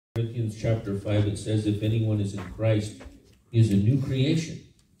Corinthians chapter 5, it says, if anyone is in Christ, he is a new creation.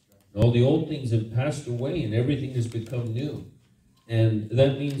 And all the old things have passed away and everything has become new. And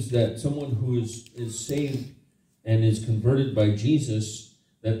that means that someone who is saved and is converted by Jesus,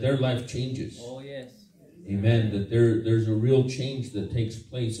 that their life changes. Oh, yes. Amen. That there's a real change that takes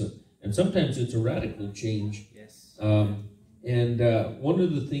place. And sometimes it's a radical change. Yes. One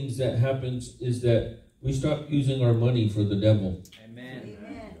of the things that happens is that we stop using our money for the devil. Amen.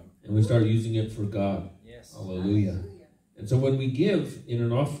 And we start using it for God. Yes. Hallelujah. And so when we give in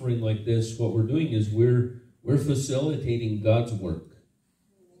an offering like this, what we're doing is we're facilitating God's work.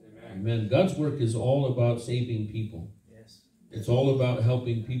 Amen. God's work is all about saving people. Yes. It's all about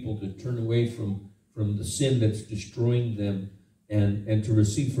helping people to turn away from the sin that's destroying them and to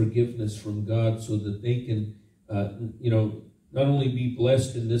receive forgiveness from God so that they can, not only be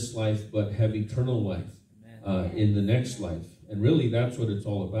blessed in this life, but have eternal life in the next life. And really, that's what it's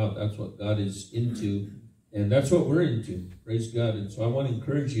all about. That's what God is into, and that's what we're into. Praise God. And so I want to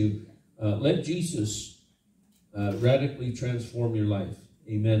encourage you, let Jesus radically transform your life.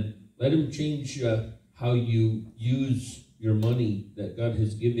 Amen. Let him change how you use your money that God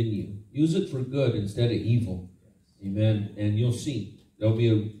has given you. Use it for good instead of evil. Amen. And you'll see there'll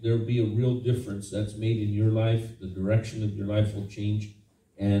be a real difference that's made in your life. The direction of your life will change,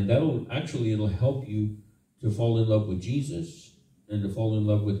 and it'll help you to fall in love with Jesus and to fall in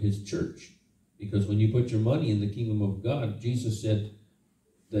love with his church. Because when you put your money in the kingdom of God, Jesus said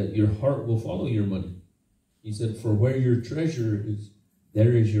that your heart will follow your money. He said, for where your treasure is,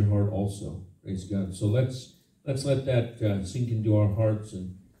 there is your heart also. Praise God. So let's let that sink into our hearts,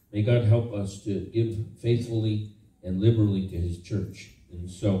 and may God help us to give faithfully and liberally to his church. And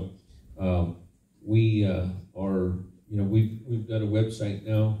so we've got a website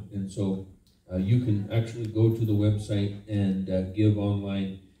now, and so you can actually go to the website and give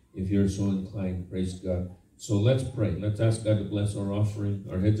online if you're so inclined. Praise God. So let's pray. Let's ask God to bless our offering.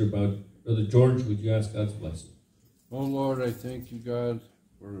 Our heads are bowed. Brother George, would you ask God's blessing? Oh, Lord, I thank you, God,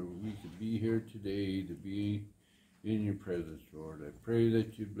 for we could be here today to be in your presence, Lord. I pray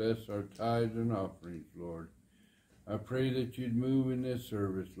that you bless our tithes and offerings, Lord. I pray that you'd move in this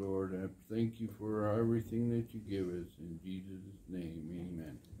service, Lord. I thank you for everything that you give us. In Jesus' name,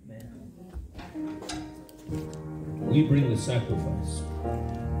 amen. Amen. We bring the sacrifice.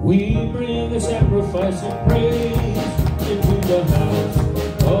 We bring the sacrifice of praise into the house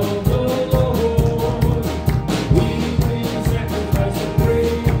of the Lord. We bring the sacrifice of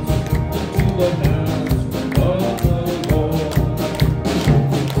praise into the house of the Lord.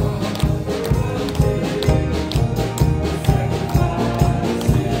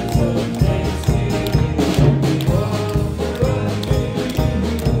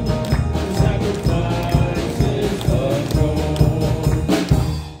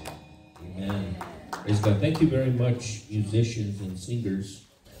 God, thank you very much, musicians and singers.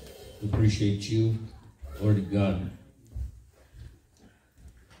 We appreciate you. Glory to God.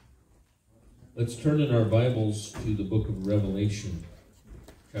 Let's turn in our Bibles to the book of Revelation,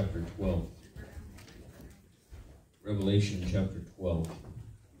 chapter 12. Revelation, chapter 12.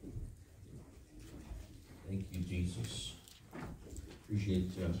 Thank you, Jesus. Appreciate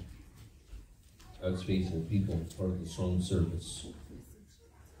God's faithful people, part of the song service.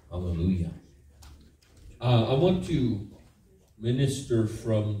 Hallelujah. I want to minister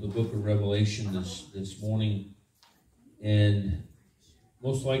from the book of Revelation this morning, and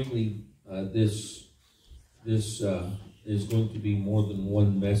most likely this is going to be more than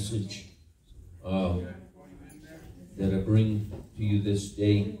one message that I bring to you this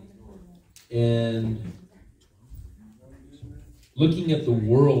day. And looking at the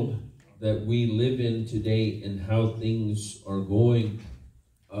world that we live in today and how things are going,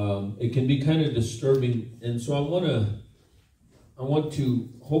 it can be kind of disturbing, and so I want to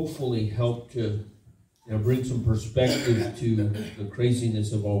hopefully help to bring some perspective to the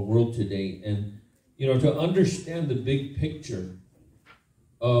craziness of our world today, and to understand the big picture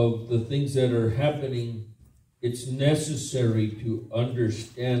of the things that are happening. It's necessary to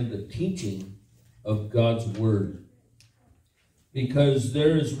understand the teaching of God's Word, because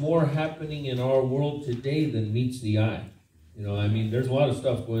there is more happening in our world today than meets the eye. There's a lot of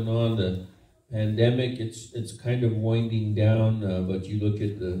stuff going on. The pandemic, it's kind of winding down, but you look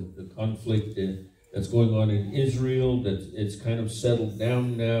at the conflict that's going on in Israel, it's kind of settled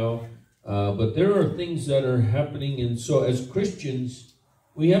down now. But there are things that are happening, and so as Christians,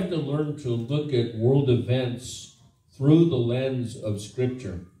 we have to learn to look at world events through the lens of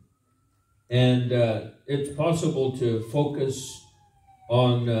Scripture. And it's possible to focus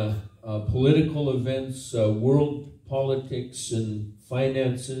on political events, world politics and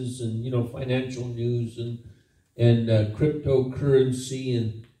finances and, financial news and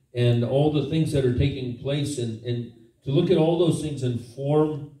cryptocurrency and all the things that are taking place, and to look at all those things and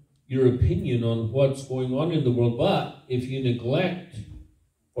form your opinion on what's going on in the world. But if you neglect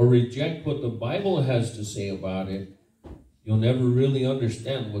or reject what the Bible has to say about it, you'll never really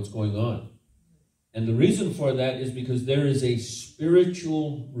understand what's going on. And the reason for that is because there is a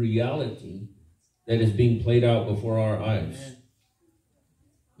spiritual reality that is being played out before our eyes.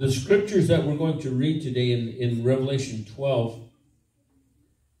 The scriptures that we're going to read today in Revelation 12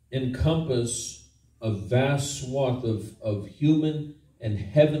 encompass a vast swath of human and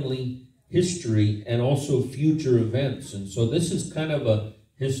heavenly history and also future events. And so this is kind of a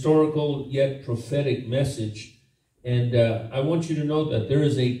historical yet prophetic message. And I want you to know that there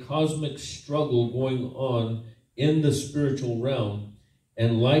is a cosmic struggle going on in the spiritual realm.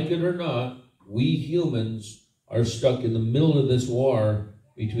 And like it or not, we humans are stuck in the middle of this war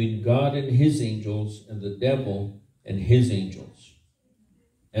between God and his angels and the devil and his angels.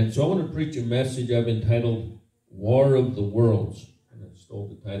 And so I want to preach a message I've entitled War of the Worlds. And I stole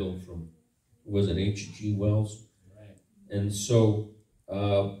the title from, was it H.G. Wells? Right. And so,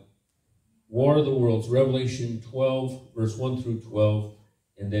 War of the Worlds, Revelation 12, verse 1 through 12.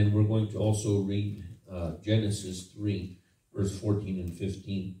 And then we're going to also read Genesis 3, verse 14 and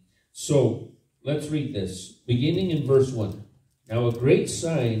 15. So, let's read this. Beginning in verse 1. Now a great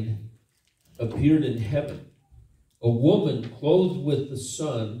sign appeared in heaven. A woman clothed with the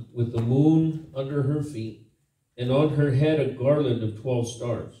sun, with the moon under her feet, and on her head a garland of 12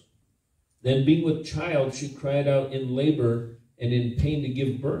 stars. Then being with child, she cried out in labor and in pain to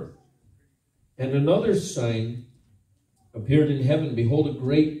give birth. And another sign appeared in heaven. Behold, a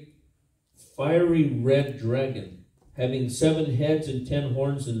great fiery red dragon, having 7 heads and 10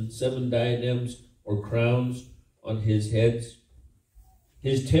 horns and 7 diadems or crowns on his heads.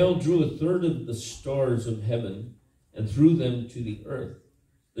 His tail drew 1/3 of the stars of heaven and threw them to the earth.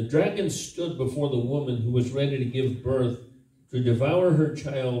 The dragon stood before the woman who was ready to give birth to devour her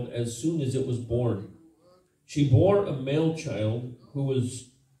child as soon as it was born. She bore a male child who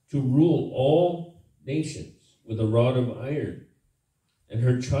was to rule all nations with a rod of iron. And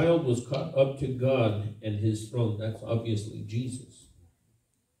her child was caught up to God and his throne. That's obviously Jesus.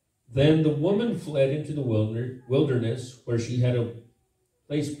 Then the woman fled into the wilderness where she had a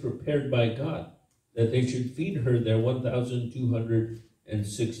place prepared by God, that they should feed her there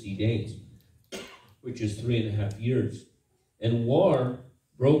 1,260 days, which is 3.5 years. And war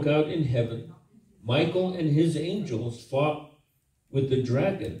broke out in heaven. Michael and his angels fought with the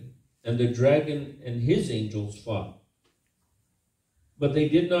dragon, and the dragon and his angels fought. But they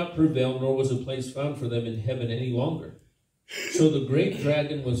did not prevail, nor was a place found for them in heaven any longer. So the great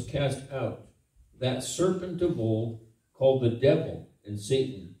dragon was cast out, that serpent of old, called the devil and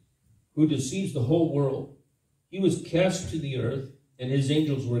Satan, who deceives the whole world. He was cast to the earth, and his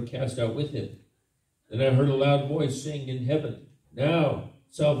angels were cast out with him. Then I heard a loud voice saying in heaven, Now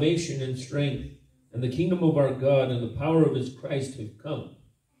salvation and strength, and the kingdom of our God and the power of his Christ have come.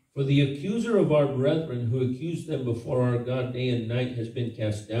 For the accuser of our brethren, who accused them before our God day and night, has been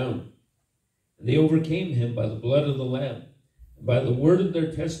cast down. And they overcame him by the blood of the Lamb, and by the word of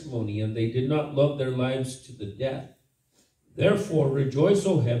their testimony, and they did not love their lives to the death. Therefore rejoice,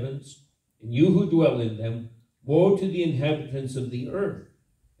 O heavens, and you who dwell in them. Woe to the inhabitants of the earth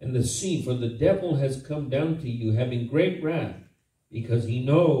and the sea, for the devil has come down to you, having great wrath, because he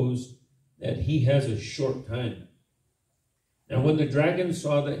knows that he has a short time. Now when the dragon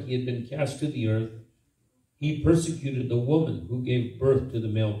saw that he had been cast to the earth, he persecuted the woman who gave birth to the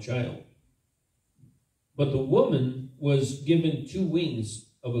male child. But the woman was given 2 wings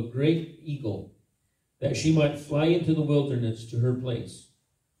of a great eagle, that she might fly into the wilderness to her place,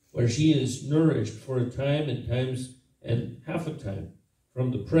 where she is nourished for a time and times and half a time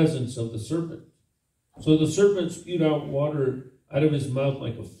from the presence of the serpent. So the serpent spewed out water out of his mouth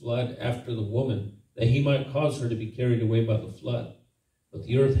like a flood after the woman, that he might cause her to be carried away by the flood. But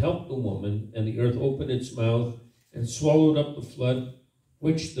the earth helped the woman, and the earth opened its mouth and swallowed up the flood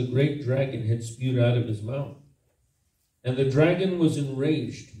which the great dragon had spewed out of his mouth. And the dragon was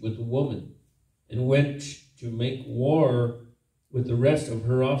enraged with the woman, and went to make war with the rest of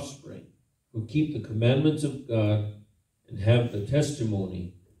her offspring, who keep the commandments of God and have the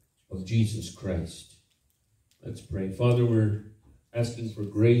testimony of Jesus Christ. Let's pray. Father, we're asking for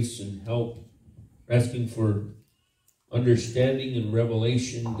grace and help. We're asking for understanding and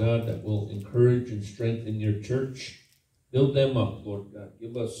revelation, God, that will encourage and strengthen your church. Build them up, Lord God.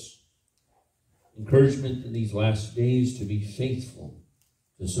 Give us encouragement in these last days to be faithful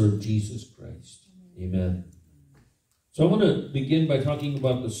to serve Jesus Christ. Amen. So I want to begin by talking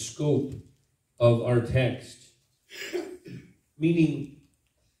about the scope of our text, meaning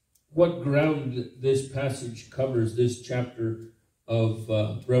what ground this passage covers, this chapter of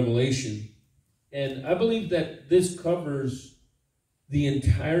Revelation. And I believe that this covers the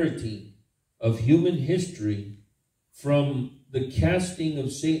entirety of human history, from the casting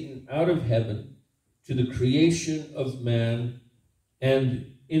of Satan out of heaven to the creation of man,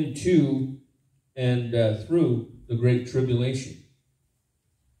 and into and through the Great Tribulation.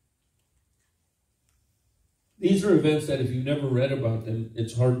 These are events that if you've never read about them,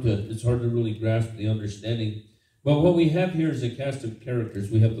 it's hard to really grasp the understanding. But what we have here is a cast of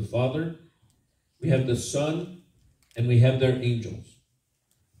characters. We have the Father, we have the Son, and we have their angels.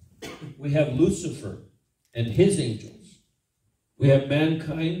 We have Lucifer and his angels. We have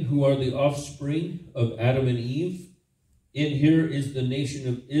mankind, who are the offspring of Adam and Eve. In here is the nation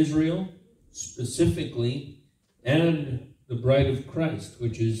of Israel, specifically, and the bride of Christ,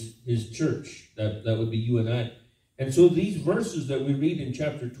 which is his church. That would be you and I. And so these verses that we read in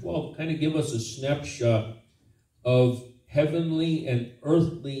chapter 12 kind of give us a snapshot of heavenly and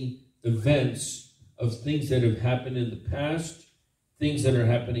earthly events, of things that have happened in the past, things that are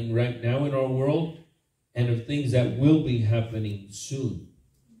happening right now in our world, and of things that will be happening soon.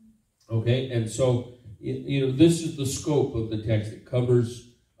 Okay? And so, this is the scope of the text. It covers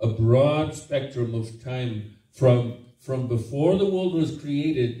a broad spectrum of time from before the world was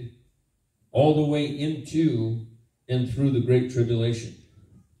created all the way into and through the Great Tribulation.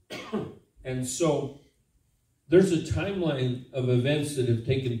 And so there's a timeline of events that have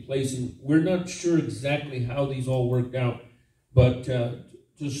taken place, and we're not sure exactly how these all worked out. But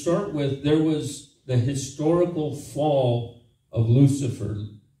to start with, there was the historical fall of Lucifer.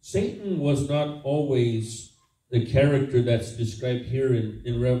 Satan was not always the character that's described here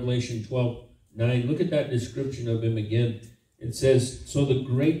in Revelation 12:9. Look at that description of him again. It says, so the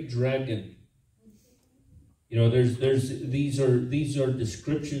great dragon. These are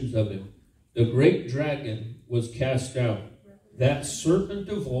descriptions of him. The great dragon was cast out. That serpent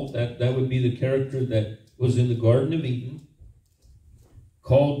of old, that would be the character that was in the Garden of Eden,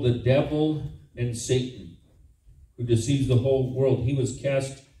 called the devil and Satan, who deceives the whole world. He was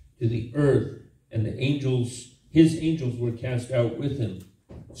cast to the earth, and his angels were cast out with him.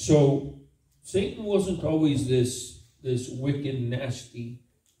 So Satan wasn't always this wicked, nasty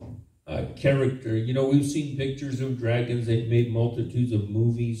character. We've seen pictures of dragons. They've made multitudes of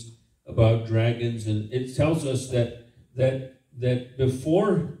movies about dragons, and it tells us that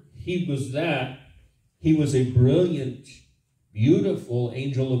before he was that, he was a brilliant, beautiful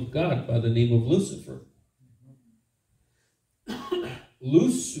angel of God by the name of Lucifer.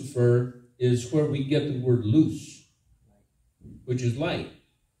 Lucifer is where we get the word loose, which is light.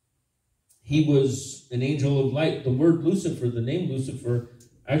 He was an angel of light. The word Lucifer, the name Lucifer,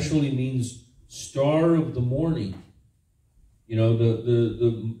 actually means star of the morning.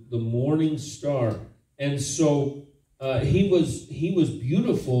 The morning star. And so he was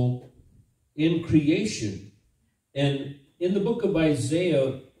beautiful in creation. And in the book of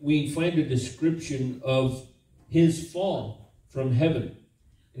Isaiah, we find a description of his fall from heaven.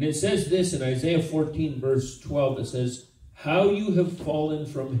 And it says this in Isaiah 14, verse 12. It says, how you have fallen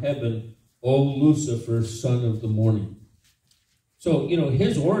from heaven, O Lucifer, son of the morning. So,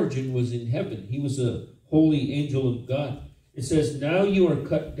 his origin was in heaven. He was a holy angel of God. It says, now you are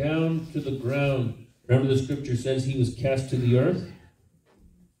cut down to the ground. Remember the scripture says he was cast to the earth?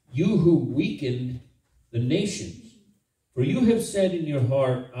 You who weakened the nations. For you have said in your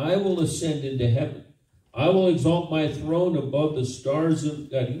heart, I will ascend into heaven. I will exalt my throne above the stars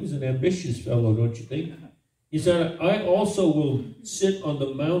of God. He was an ambitious fellow, don't you think? He said, I also will sit on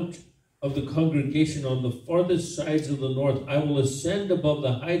the mount of the congregation on the farthest sides of the north. I will ascend above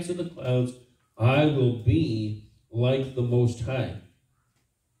the heights of the clouds. I will be like the Most High.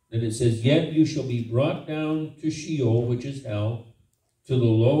 And it says, yet you shall be brought down to Sheol, which is hell, to the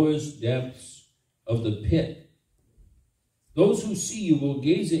lowest depths of the pit. Those who see you will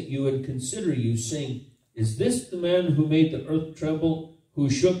gaze at you and consider you, saying, is this the man who made the earth tremble, who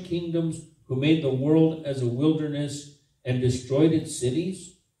shook kingdoms, who made the world as a wilderness and destroyed its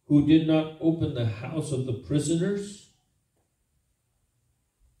cities, who did not open the house of the prisoners?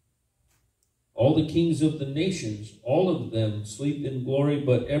 All the kings of the nations, all of them sleep in glory,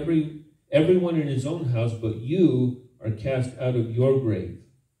 but everyone in his own house, but you are cast out of your grave,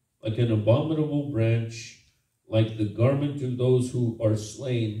 like an abominable branch, like the garment of those who are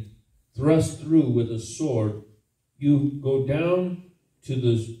slain, thrust through with a sword. You go down to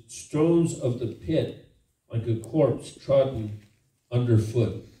the stones of the pit, like a corpse trodden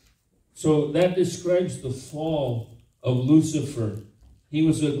underfoot. So that describes the fall of Lucifer. He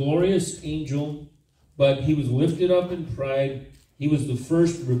was a glorious angel, but he was lifted up in pride. He was the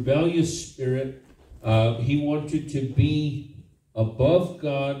first rebellious spirit. He wanted to be above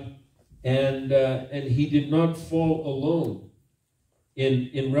God, and he did not fall alone.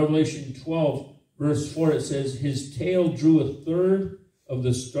 In Revelation 12, verse 4, it says, his tail drew a third of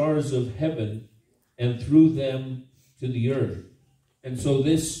the stars of heaven and threw them to the earth. And so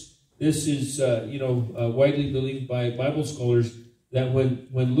this is widely believed by Bible scholars that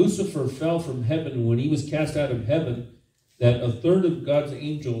when Lucifer fell from heaven, when he was cast out of heaven, that a third of God's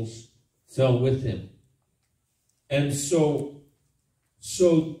angels fell with him. And so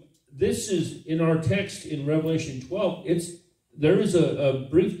this is in our text in Revelation 12. There is a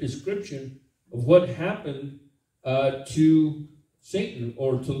brief description of what happened to Satan,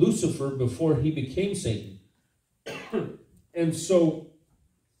 or to Lucifer, before he became Satan. And so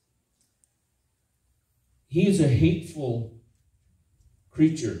he is a hateful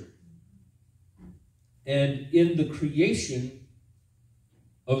creature. And in the creation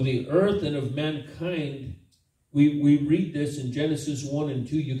of the earth and of mankind, we read this in Genesis 1 and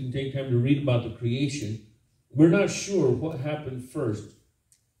 2. You can take time to read about the creation. We're not sure what happened first,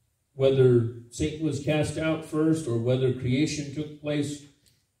 whether Satan was cast out first or whether creation took place.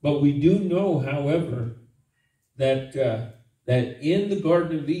 But we do know, however, that in the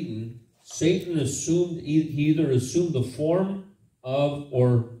Garden of Eden, Satan either assumed the form of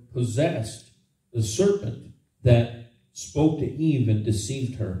or possessed the serpent that spoke to Eve and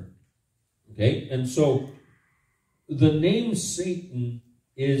deceived her. Okay? And so the name Satan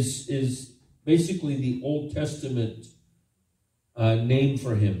is basically the Old Testament name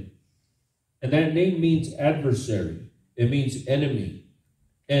for him. And that name means adversary. It means enemy.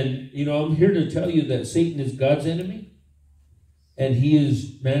 And, I'm here to tell you that Satan is God's enemy, and he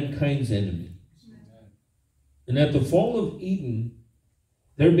is mankind's enemy. And at the fall of Eden,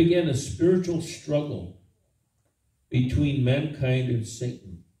 there began a spiritual struggle between mankind and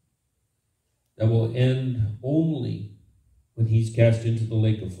Satan that will end only when he's cast into the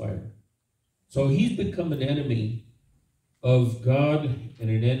lake of fire. So he's become an enemy of God and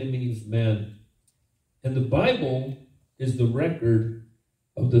an enemy of man. And the Bible is the record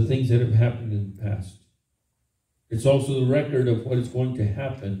of the things that have happened in the past. It's also the record of what is going to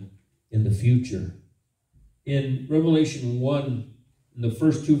happen in the future. In Revelation 1, in the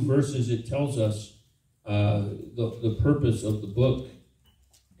first 2 verses, it tells us the purpose of the book.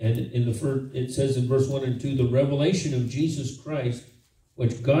 And it says in verse 1 and 2, the revelation of Jesus Christ,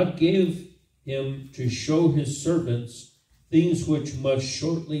 which God gave him to show his servants things which must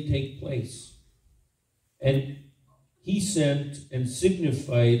shortly take place. And he sent and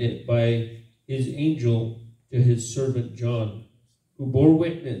signified it by his angel to his servant John, who bore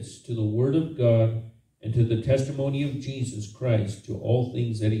witness to the word of God and to the testimony of Jesus Christ, to all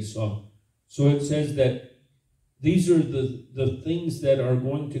things that he saw. So it says that these are the things that are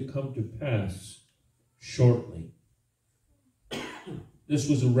going to come to pass shortly. This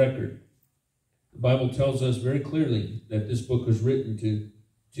was a record. The Bible tells us very clearly that this book was written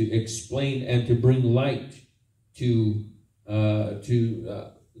to explain and to bring light to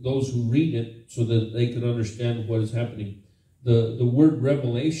those who read it, so that they can understand what is happening. The word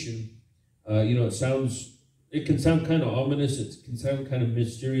revelation, it can sound kind of ominous, it can sound kind of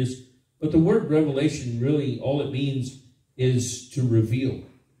mysterious, but the word revelation, really all it means is to reveal.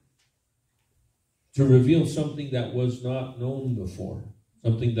 To reveal something that was not known before,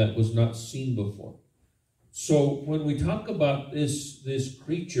 something that was not seen before. So when we talk about this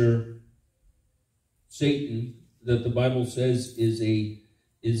creature, Satan, that the Bible says is a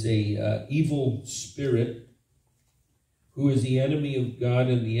evil spirit who is the enemy of God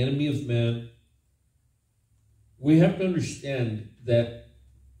and the enemy of man, we have to understand that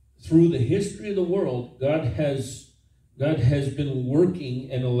through the history of the world, God has been working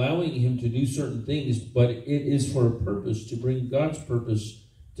and allowing him to do certain things, but it is for a purpose, to bring God's purpose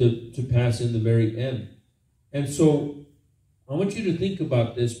to pass in the very end. And so I want you to think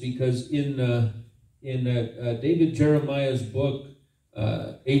about this, because in David Jeremiah's book,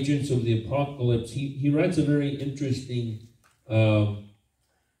 Agents of the Apocalypse, he writes a very interesting and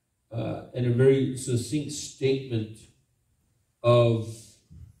a very succinct statement of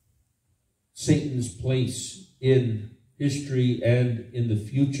Satan's place in history and in the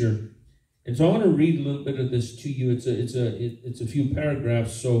future. And so I want to read a little bit of this to you. It's a few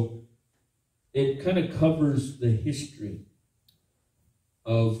paragraphs, so it kind of covers the history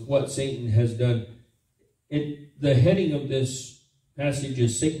of what Satan has done. The heading of this passage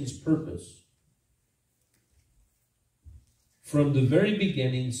is Satan's purpose. From the very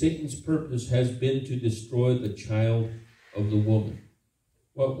beginning, Satan's purpose has been to destroy the child of the woman.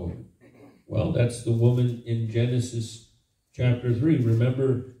 What woman? Well, that's the woman in Genesis chapter 3.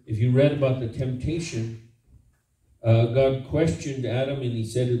 Remember, if you read about the temptation, God questioned Adam and he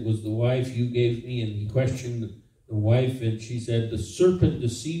said, it was the wife you gave me. And he questioned the wife and she said, the serpent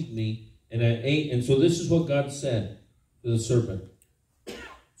deceived me and I ate. And so this is what God said to the serpent.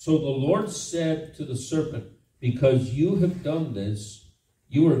 So the Lord said to the serpent, because you have done this,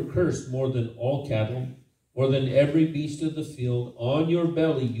 you are cursed more than all cattle, more than every beast of the field. On your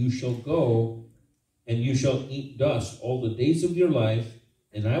belly you shall go, and you shall eat dust all the days of your life,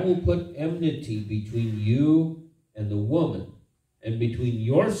 and I will put enmity between you and the woman, and between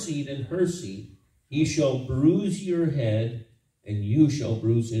your seed and her seed. He shall bruise your head, and you shall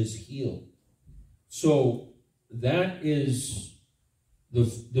bruise his heel. So that is the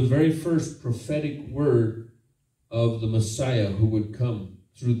very first prophetic word of the Messiah who would come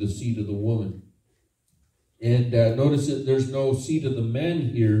through the seed of the woman. And notice that there's no seed of the man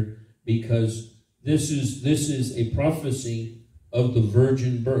here, because this is a prophecy of the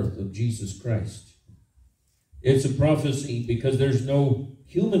virgin birth of Jesus Christ. It's a prophecy because there's no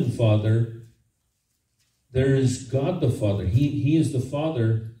human father. There is God the Father. He is the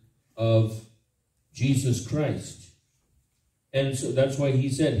Father of Jesus Christ. And so that's why he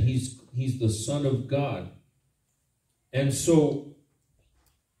said he's the Son of God. And so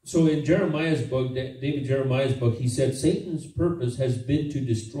in Jeremiah's book, David Jeremiah's book, he said Satan's purpose has been to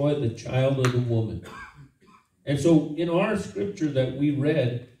destroy the child of the woman. And so in our scripture that we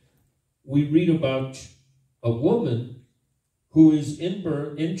read about a woman who is in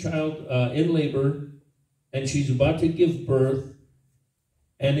labor, and she's about to give birth.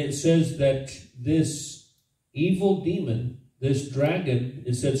 And it says that this evil demon, this dragon,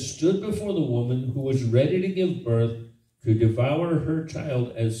 it says, stood before the woman who was ready to give birth, to devour her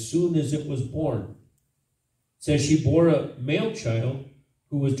child as soon as it was born. It says she bore a male child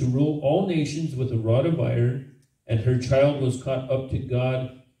who was to rule all nations with a rod of iron, and her child was caught up to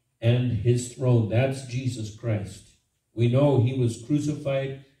God and his throne. That's Jesus Christ. We know he was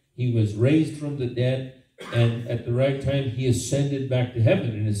crucified, he was raised from the dead, and at the right time he ascended back to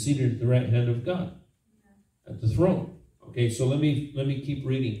heaven and is seated at the right hand of God at the throne. Okay, so let me keep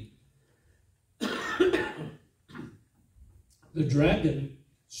reading. The dragon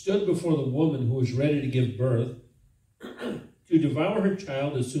stood before the woman who was ready to give birth to devour her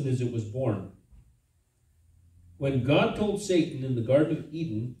child as soon as it was born. When God told Satan in the Garden of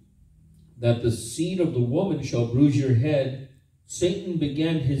Eden that the seed of the woman shall bruise your head, Satan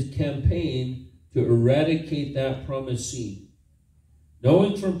began his campaign to eradicate that promised seed.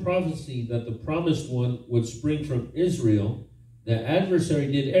 Knowing from prophecy that the promised one would spring from Israel, the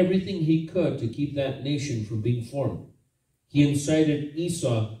adversary did everything he could to keep that nation from being formed. He incited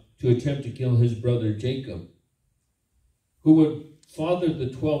Esau to attempt to kill his brother Jacob, who would father the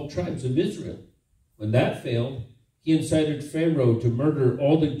 12 tribes of Israel. When that failed, he incited Pharaoh to murder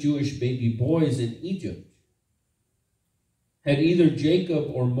all the Jewish baby boys in Egypt. Had either Jacob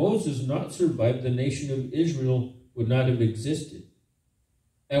or Moses not survived, the nation of Israel would not have existed.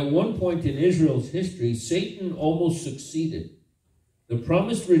 At one point in Israel's history, Satan almost succeeded. The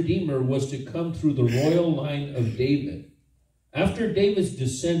promised Redeemer was to come through the royal line of David. After David's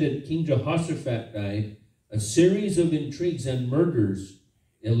descendant, King Jehoshaphat, died, a series of intrigues and murders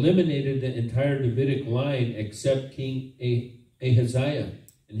eliminated the entire Davidic line except King Ahaziah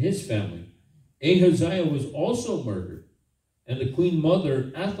and his family. Ahaziah was also murdered, and the queen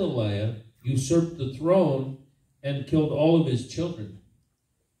mother, Athaliah, usurped the throne and killed all of his children,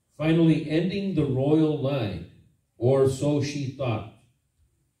 finally ending the royal line, or so she thought.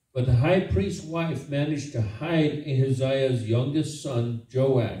 But the high priest's wife managed to hide Ahaziah's youngest son,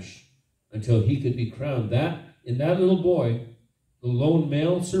 Joash, until he could be crowned. In that little boy, the lone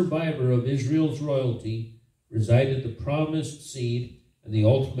male survivor of Israel's royalty, resided the promised seed and the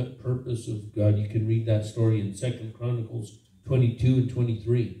ultimate purpose of God. You can read that story in 2 Chronicles 22 and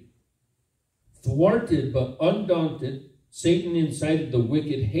 23. Thwarted but undaunted, Satan incited the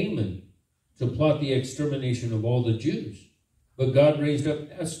wicked Haman to plot the extermination of all the Jews. But God raised up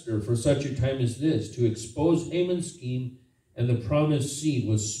Esther for such a time as this to expose Haman's scheme, and the promised seed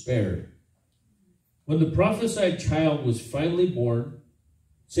was spared. When the prophesied child was finally born,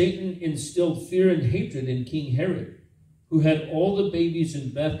 Satan instilled fear and hatred in King Herod, who had all the babies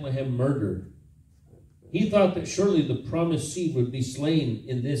in Bethlehem murdered. He thought that surely the promised seed would be slain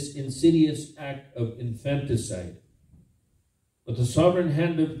in this insidious act of infanticide. But the sovereign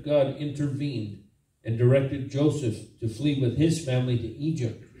hand of God intervened and directed Joseph to flee with his family to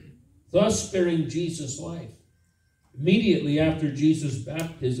Egypt, thus sparing Jesus' life. Immediately after Jesus'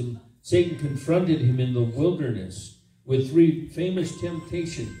 baptism, Satan confronted him in the wilderness with 3 famous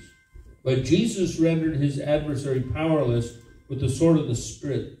temptations. But Jesus rendered his adversary powerless with the sword of the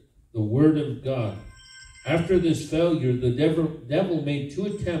Spirit, the Word of God. After this failure, the devil made 2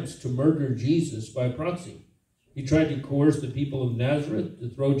 attempts to murder Jesus by proxy. He tried to coerce the people of Nazareth to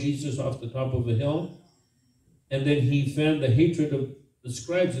throw Jesus off the top of a hill. And then he fanned the hatred of the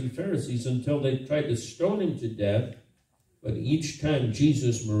scribes and Pharisees until they tried to stone him to death. But each time,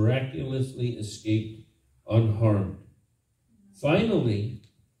 Jesus miraculously escaped unharmed. Finally,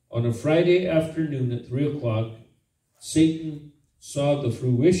 on a Friday afternoon at 3 o'clock, Satan saw the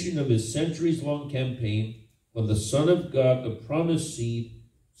fruition of his centuries-long campaign when the Son of God, the promised seed,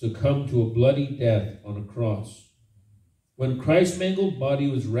 succumbed to a bloody death on a cross. When Christ's mangled body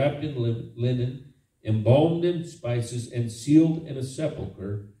was wrapped in linen, embalmed in spices, and sealed in a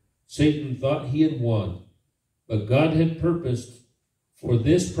sepulchre, Satan thought he had won. But God had purposed for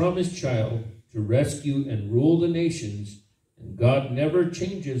this promised child to rescue and rule the nations, and God never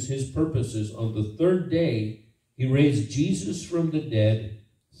changes his purposes. On the 3rd day, he raised Jesus from the dead,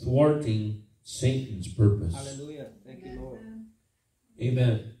 thwarting Satan's purpose. Hallelujah. Thank you, Lord.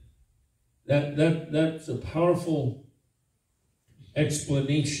 Amen. That's a powerful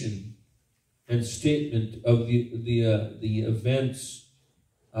explanation and statement of the events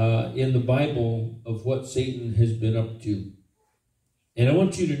in the Bible of what Satan has been up to. And I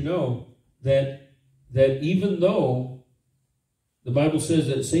want you to know that even though the Bible says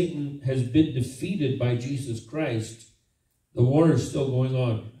that Satan has been defeated by Jesus Christ, the war is still going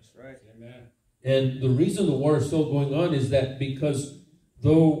on. That's right. Amen. And the reason the war is still going on is that because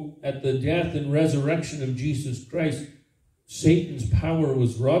though at the death and resurrection of Jesus Christ, Satan's power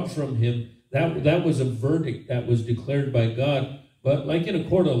was robbed from him, that was a verdict that was declared by God. But like in a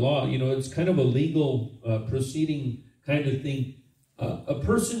court of law, it's kind of a legal proceeding kind of thing. A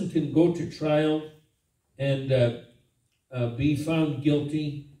person can go to trial and be found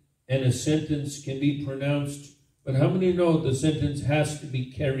guilty, and a sentence can be pronounced. But how many know the sentence has to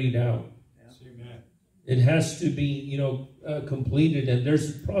be carried out? Amen. It has to be, completed, and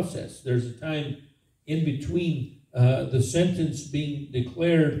there's a process. There's a time in between the sentence being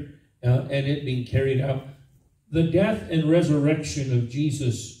declared and it being carried out. The death and resurrection of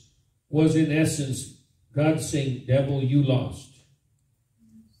Jesus was, in essence, God saying, "Devil, you lost."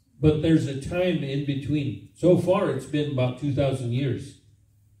 But there's a time in between. So far, it's been about 2,000 years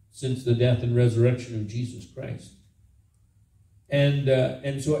since the death and resurrection of Jesus Christ.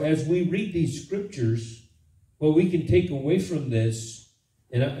 And so as we read these scriptures, what we can take away from this,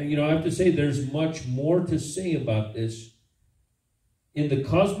 and I have to say there's much more to say about this. In the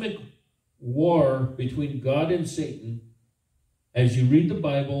cosmic war between God and Satan, as you read the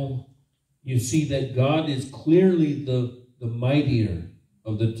Bible, you see that God is clearly the mightier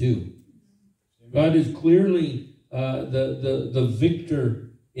of the two. God is clearly the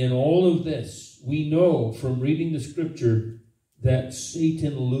victor in all of this. We know from reading the scripture that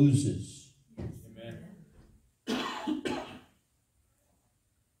Satan loses. Amen.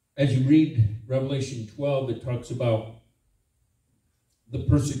 As you read Revelation 12, it talks about the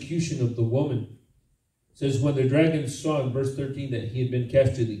persecution of the woman. It says, when the dragon saw in verse 13 that he had been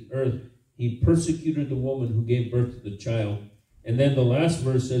cast to the earth, he persecuted the woman who gave birth to the child. And then the last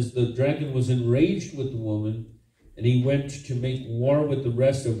verse says, the dragon was enraged with the woman, and he went to make war with the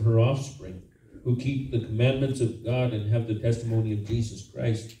rest of her offspring, who keep the commandments of God and have the testimony of Jesus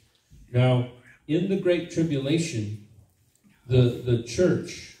Christ. Now, in the Great Tribulation, the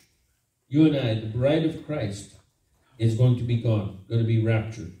church, you and I, the bride of Christ, is going to be gone, going to be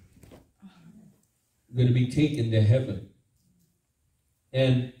raptured, going to be taken to heaven.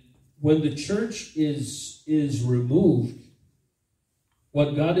 And when the church is removed,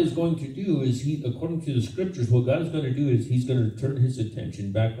 what God is going to do is, according to the scriptures, what God is going to do is he's going to turn his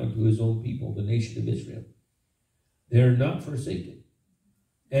attention back onto his own people, the nation of Israel. They're not forsaken.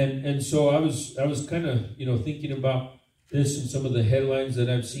 And so I was kind of, thinking about this and some of the headlines that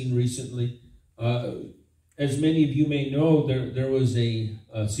I've seen recently. As many of you may know, there was a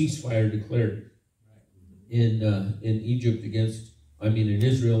ceasefire declared in Egypt in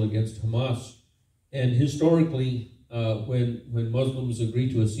Israel against Hamas. And historically, when Muslims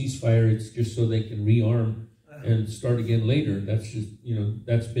agree to a ceasefire, it's just so they can rearm and start again later. That's just,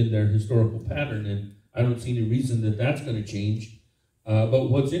 that's been their historical pattern, and I don't see any reason that that's going to change. But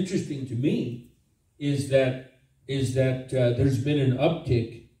what's interesting to me is that there's been an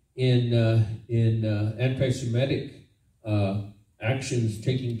uptick in anti-Semitic actions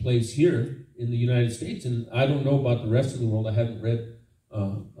taking place here in the United States, and I don't know about the rest of the world. I haven't read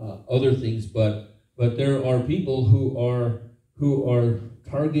other things, but But there are people who are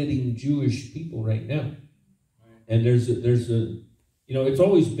targeting Jewish people right now. And there's a it's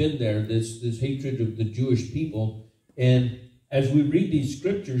always been there, this hatred of the Jewish people. And as we read these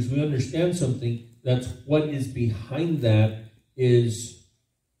scriptures, we understand something. That's what is behind that is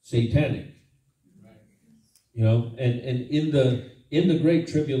satanic. And in the Great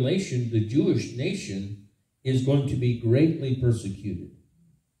Tribulation, the Jewish nation is going to be greatly persecuted.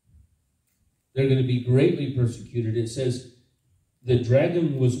 They're going to be greatly persecuted. It says the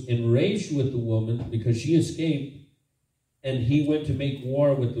dragon was enraged with the woman because she escaped, and he went to make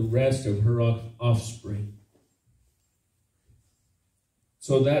war with the rest of her offspring.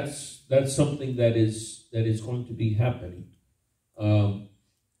 So that's something that is going to be happening, and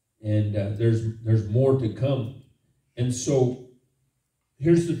there's more to come. And so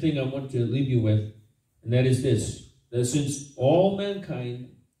here's the thing I want to leave you with, and that is this: that since all mankind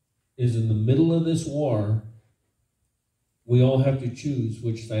is in the middle of this war, we all have to choose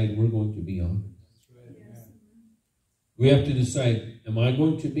which side we're going to be on. We have to decide, am I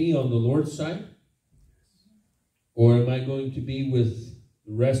going to be on the Lord's side? Or am I going to be with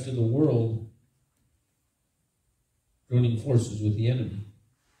the rest of the world joining forces with the enemy?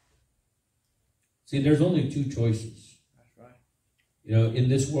 See, there's only two choices. That's right. In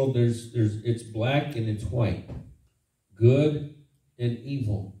this world, it's black and it's white. Good and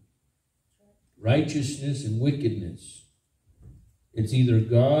evil. Righteousness and wickedness. It's either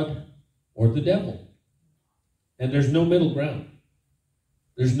God or the devil. And there's no middle ground.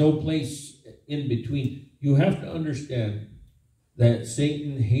 There's no place in between. You have to understand that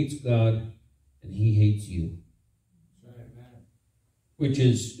Satan hates God and he hates you. Which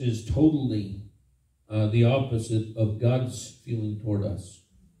is totally the opposite of God's feeling toward us.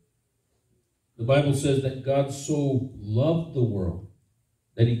 The Bible says that God so loved the world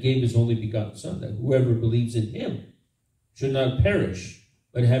that he gave his only begotten Son, that whoever believes in him should not perish,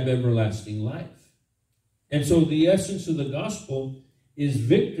 but have everlasting life. And so the essence of the gospel is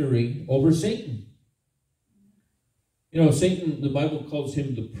victory over Satan. Satan, the Bible calls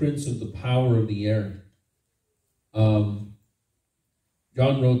him the prince of the power of the air. John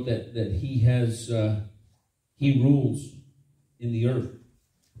wrote that he rules in the earth,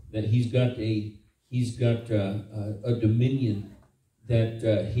 that he's got a dominion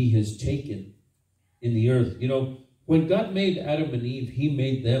that he has taken in the earth. When God made Adam and Eve, he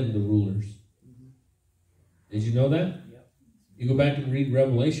made them the rulers. Did you know that? Yep. You go back and read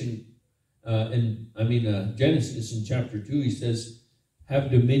Revelation, Genesis in chapter 2, he says, have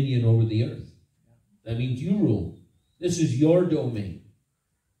dominion over the earth. That means you rule. This is your domain.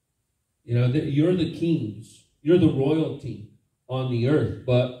 You're the kings. You're the royalty on the earth.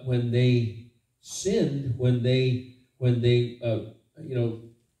 But when they sinned, when they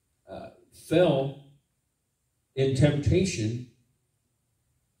fell in temptation,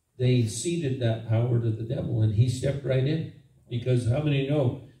 they ceded that power to the devil, and he stepped right in. Because how many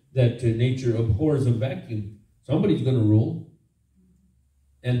know that nature abhors a vacuum? Somebody's going to rule.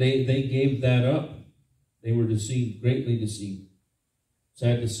 And they gave that up. They were deceived, greatly deceived.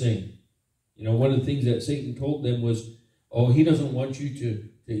 Sad to say. One of the things that Satan told them was, he doesn't want you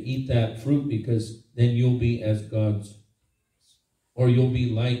to eat that fruit because then you'll be as gods. Or you'll be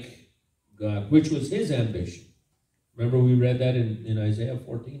like God, which was his ambition. Remember we read that in Isaiah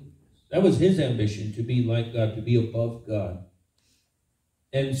 14? That was his ambition, to be like God, to be above God.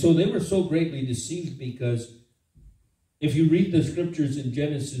 And so they were so greatly deceived because if you read the scriptures in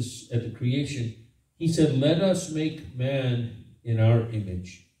Genesis at the creation, he said, let us make man in our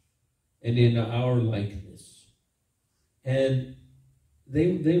image and in our likeness. And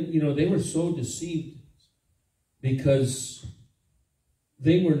they were so deceived because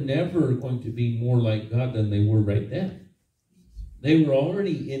they were never going to be more like God than they were right then. They were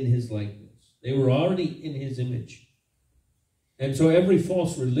already in his likeness. They were already in his image. And so every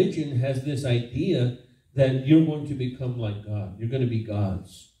false religion has this idea that you're going to become like God. You're going to be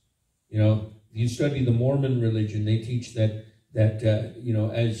gods. You study the Mormon religion, they teach that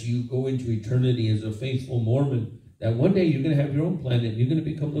as you go into eternity as a faithful Mormon, that one day you're going to have your own planet and you're going to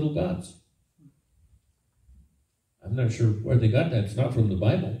become little gods. I'm not sure where they got that. It's not from the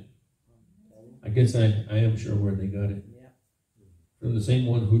Bible. I guess I am sure where they got it. Yeah. From the same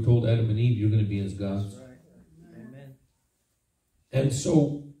one who told Adam and Eve, you're going to be as gods. That's right. Amen. And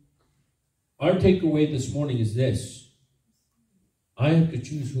so, our takeaway this morning is this. I have to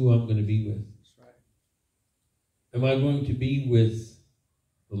choose who I'm going to be with. That's right. Am I going to be with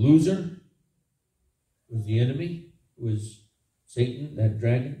the loser, who's the enemy, who is Satan, that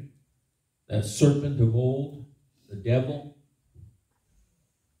dragon, that serpent of old, the devil?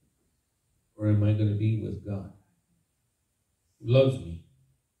 or am I going to be with God, who loves me?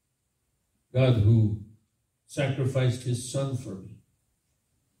 God who sacrificed his son for me.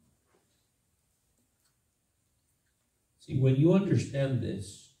 See, when you understand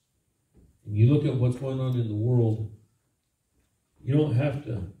this, and you look at what's going on in the world, you don't have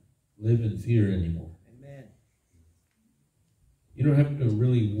to live in fear anymore. Amen. You don't have to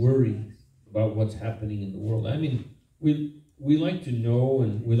really worry about what's happening in the world. I mean, we like to know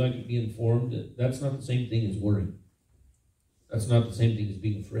and we like to be informed. That's not the same thing as worry. That's not the same thing as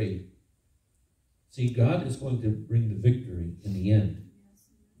being afraid. See, God is going to bring the victory in the end.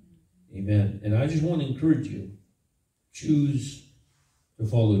 Amen. And I just want to encourage you, choose to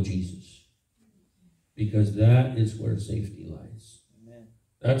follow Jesus, because that is where safety lies. Amen.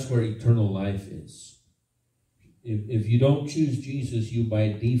 That's where eternal life is. If you don't choose Jesus, you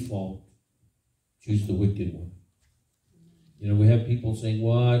by default choose the wicked one. You know, we have people saying,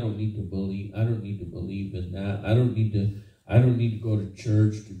 well, I don't need to believe in that. I don't need to go to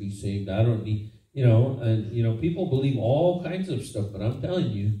church to be saved. I don't need, people believe all kinds of stuff, but I'm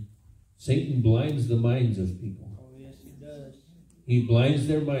telling you, Satan blinds the minds of people. Oh, yes, he does. He blinds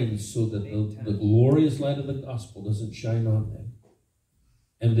their minds so that the glorious light of the gospel doesn't shine on them.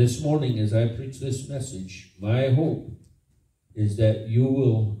 And this morning, as I preach this message, my hope is that you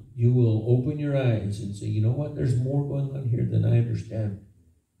will open your eyes and say, you know what, there's more going on here than I understand.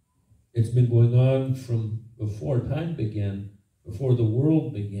 It's been going on from before time began, before the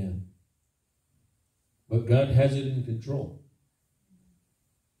world began. But God has it in control.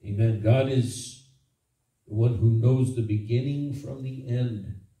 Amen. God is the one who knows the beginning from the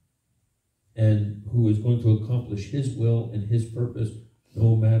end, and who is going to accomplish his will and his purpose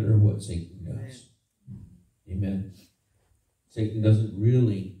no matter what Satan does. Amen. Satan doesn't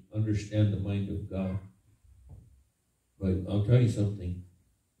really understand the mind of God. But I'll tell you something.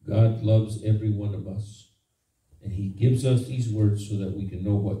 God loves every one of us. And he gives us these words so that we can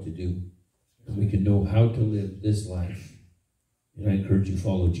know what to do. And we can know how to live this life. And I encourage you,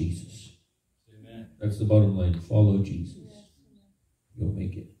 follow Jesus. Amen. That's the bottom line. Follow Jesus. You'll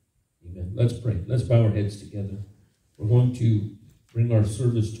make it. Amen. Let's pray. Let's bow our heads together. We're going to bring our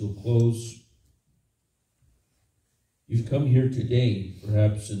service to a close. You've come here today,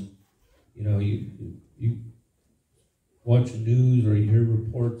 perhaps, and you watch the news or you hear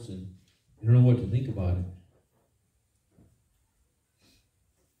reports and you don't know what to think about it.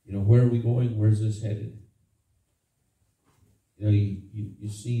 Where are we going? Where's this headed? You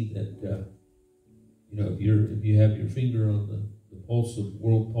see that if you have your finger on the pulse of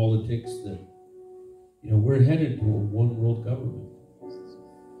world politics, that we're headed to a one world government.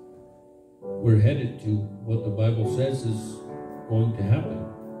 We're headed to what the Bible says is going to happen.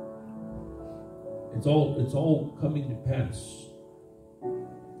 It's all coming to pass.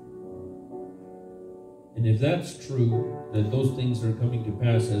 And if that's true, that those things are coming to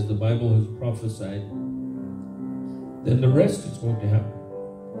pass as the Bible has prophesied, then the rest is going to happen.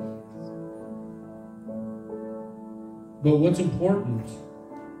 But what's important,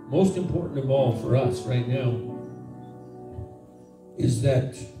 most important of all for us right now, is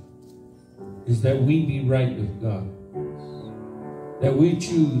that we be right with God. That we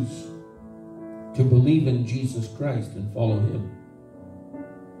choose to believe in Jesus Christ and follow him.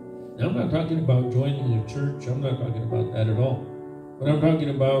 Now, I'm not talking about joining a church. I'm not talking about that at all. What I'm talking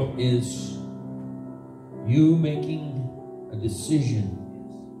about is you making a decision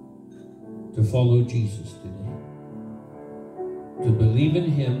to follow Jesus today. To believe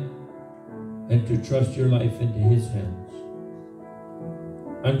in him and to trust your life into his hands.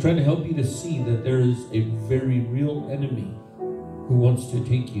 I'm trying to help you to see that there is a very real enemy who wants to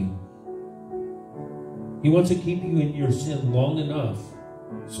take you. He wants to keep you in your sin long enough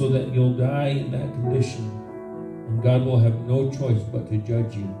so that you'll die in that condition, and God will have no choice but to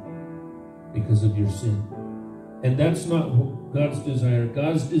judge you because of your sin. And that's not God's desire.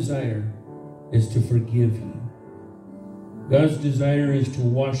 God's desire is to forgive you. God's desire is to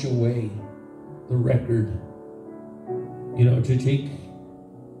wash away the record, to take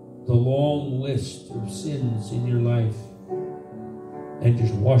the long list of sins in your life and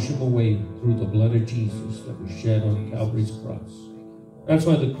just wash them away through the blood of Jesus that was shed on Calvary's cross. That's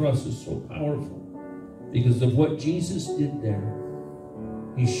why the cross is so powerful, because of what Jesus did there.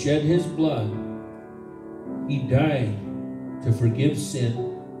 He shed his blood. He died to forgive sin,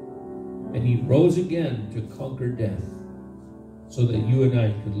 and he rose again to conquer death so that you and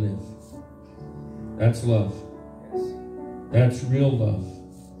I could live. That's love. That's real love.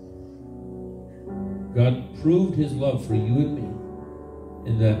 God proved his love for you and me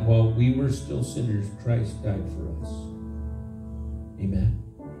in that while we were still sinners, Christ died for us. Amen.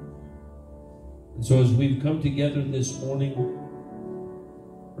 And so as we've come together this morning,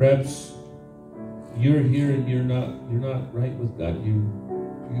 perhaps you're here and you're not right with God. You're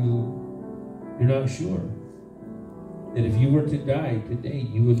not sure that if you were to die today,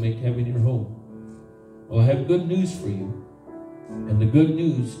 you would make heaven your home. Well, I have good news for you. And the good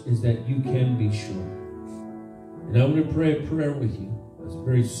news is that you can be sure. And I'm going to pray a prayer with you. It's a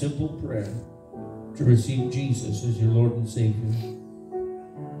very simple prayer to receive Jesus as your Lord and Savior,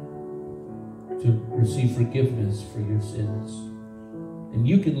 to receive forgiveness for your sins. And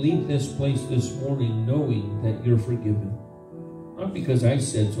you can leave this place this morning knowing that you're forgiven. Not because I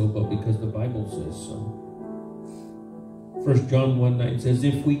said so, but because the Bible says so. 1 John 1:9 says,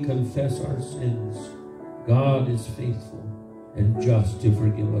 if we confess our sins, God is faithful and just to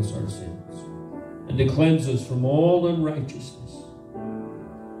forgive us our sins and to cleanse us from all unrighteousness.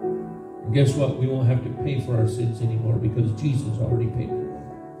 And guess what? We won't have to pay for our sins anymore because Jesus already paid for them.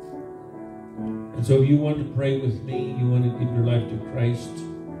 And so if you want to pray with me, you want to give your life to Christ,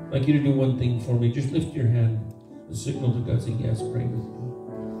 I'd like you to do one thing for me. Just lift your hand, the signal to God, say, yes, pray with me.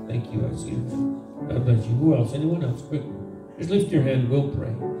 Thank you, I see your hand. God bless you. Who else? Anyone else? Quickly. Just lift your hand, we'll pray.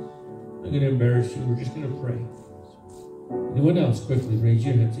 I'm not going to embarrass you, we're just going to pray. Anyone else? Quickly raise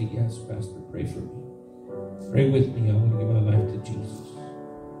your hand, say, yes, Pastor, pray for me. Pray with me, I want to give my life to Jesus.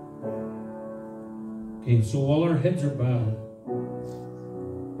 Okay, so while our heads are bowed,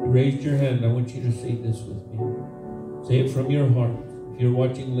 you raised your hand, I want you to say this with me. Say it from your heart. If you're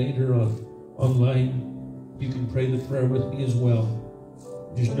watching later online, you can pray the prayer with me as well.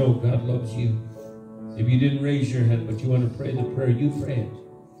 Just know God loves you. If you didn't raise your hand, but you want to pray the prayer, you pray it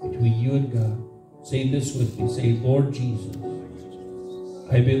between you and God. Say this with me. Say, Lord Jesus,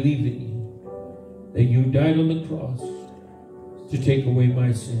 I believe in you, that you died on the cross to take away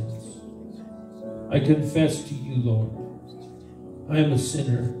my sins. I confess to you, Lord, I am a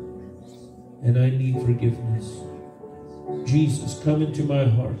sinner and I need forgiveness. Jesus, come into my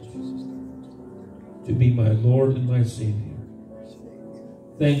heart to be my Lord and my Savior.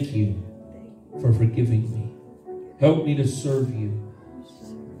 Thank you for forgiving me. Help me to serve you.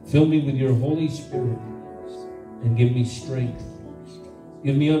 Fill me with your Holy Spirit and give me strength.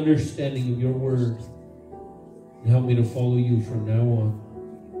 Give me understanding of your word and help me to follow you from now on.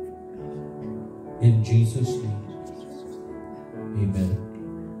 In Jesus' name, amen.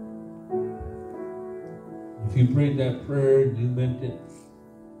 If you prayed that prayer and you meant it,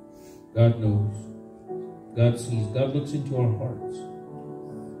 God knows. God sees. God looks into our hearts.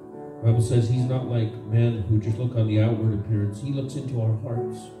 The Bible says he's not like men who just look on the outward appearance. He looks into our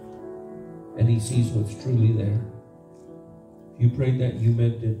hearts and he sees what's truly there. If you prayed that, you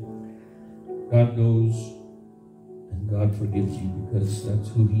meant it. God knows and God forgives you because that's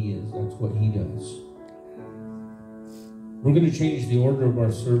who he is. That's what he does. We're going to change the order of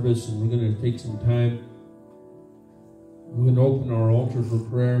our service and we're going to take some time. We're going to open our altar for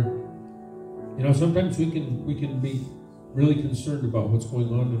prayer. You know, sometimes we can be really concerned about what's going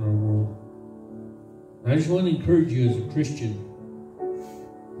on in our world. And I just want to encourage you as a Christian,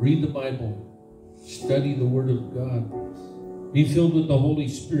 read the Bible, study the Word of God, be filled with the Holy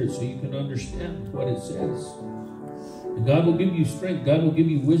Spirit so you can understand what it says. And God will give you strength, God will give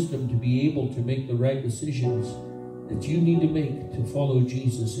you wisdom to be able to make the right decisions that you need to make to follow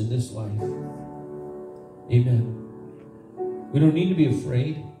Jesus in this life. Amen. We don't need to be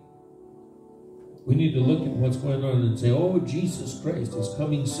afraid. We need to look at what's going on and say, oh, Jesus Christ is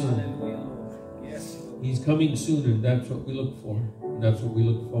coming soon. Yes. He's coming soon, and that's what we look for. And that's what we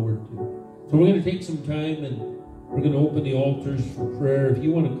look forward to. So we're going to take some time, and we're going to open the altars for prayer. If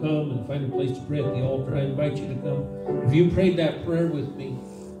you want to come and find a place to pray at the altar, I invite you to come. If you prayed that prayer with me,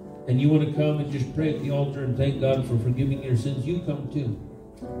 and you want to come and just pray at the altar and thank God for forgiving your sins, you come too.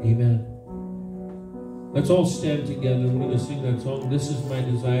 Amen. Let's all stand together. We're going to sing that song, This Is My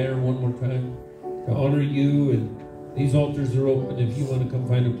Desire, one more time, to honor you. And these altars are open if you want to come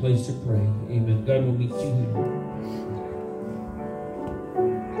find a place to pray. Amen. God will meet you here.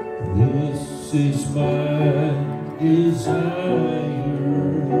 This is my desire,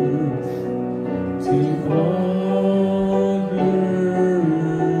 to honor you,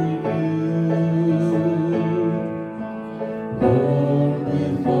 Lord,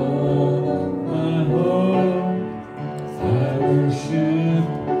 with all my heart I worship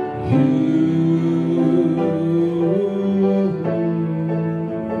you.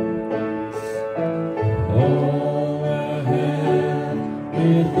 All I have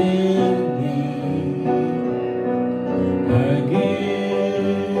within me, I give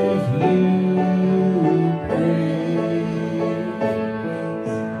you praise.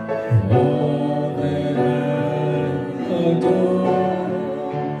 All that I adore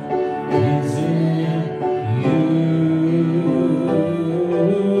is in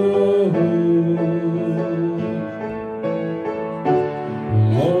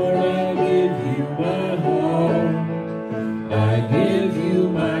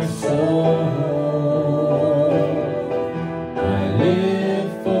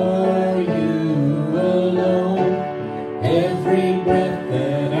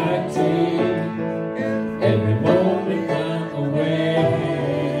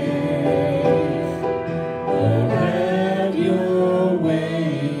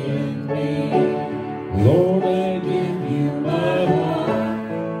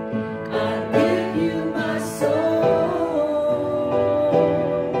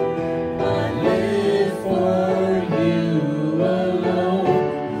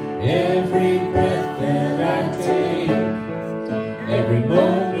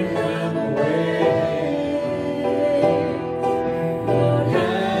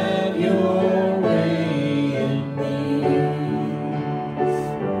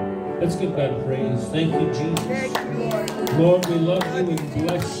give God praise. Thank you, Jesus. Lord, we love you and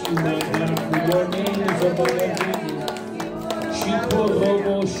bless you, my God, for your name is above every name. Shiko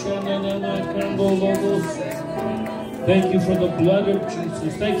robo shananama kando lobo. Thank you for the blood of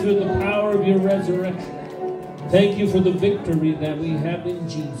Jesus. Thank you for the power of your resurrection. Thank you for the victory that we have in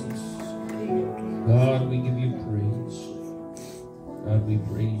Jesus. God, we give you praise. God, we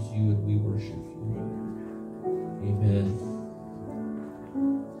praise you and we worship you. Amen.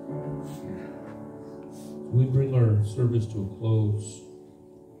 We bring our service to a close.